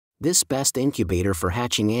This best incubator for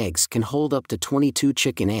hatching eggs can hold up to 22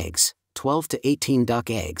 chicken eggs, 12 to 18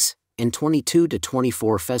 duck eggs, and 22 to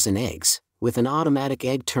 24 pheasant eggs. With an automatic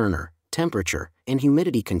egg turner, temperature, and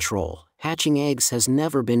humidity control, hatching eggs has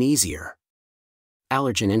never been easier.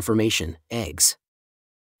 Allergen information: eggs.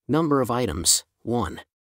 Number of items: 1.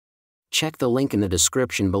 Check the link in the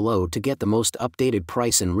description below to get the most updated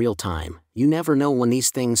price in real time. You never know when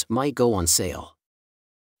these things might go on sale.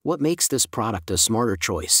 What makes this product a smarter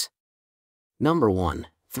choice? Number 1.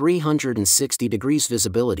 360 degrees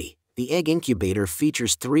visibility. The egg incubator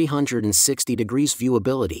features 360 degrees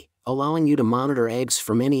viewability, allowing you to monitor eggs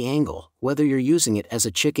from any angle. Whether you're using it as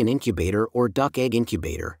a chicken incubator or duck egg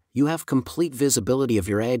incubator, you have complete visibility of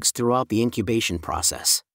your eggs throughout the incubation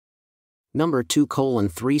process. Number 2.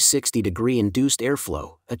 360 degree induced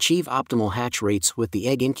airflow. Achieve optimal hatch rates with the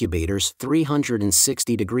egg incubator's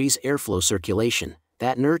 360 degrees airflow circulation.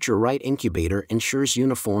 That Nurture Right Incubator ensures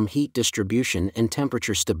uniform heat distribution and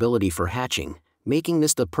temperature stability for hatching, making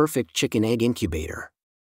this the perfect chicken egg incubator.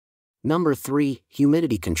 Number 3.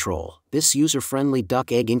 Humidity control. This user-friendly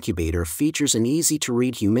duck egg incubator features an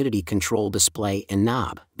easy-to-read humidity control display and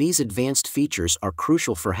knob. These advanced features are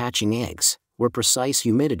crucial for hatching eggs, where precise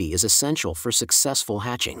humidity is essential for successful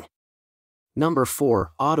hatching. Number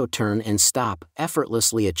 4. Auto turn and stop.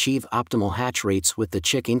 Effortlessly achieve optimal hatch rates with the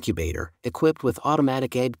chick incubator. Equipped with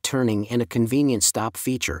automatic egg turning and a convenient stop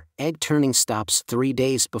feature, egg turning stops 3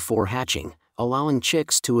 days before hatching, allowing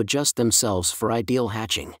chicks to adjust themselves for ideal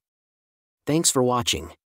hatching. Thanks for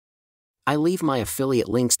watching. I leave my affiliate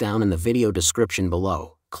links down in the video description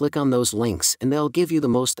below. Click on those links and they'll give you the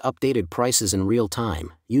most updated prices in real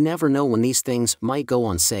time. You never know when these things might go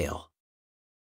on sale.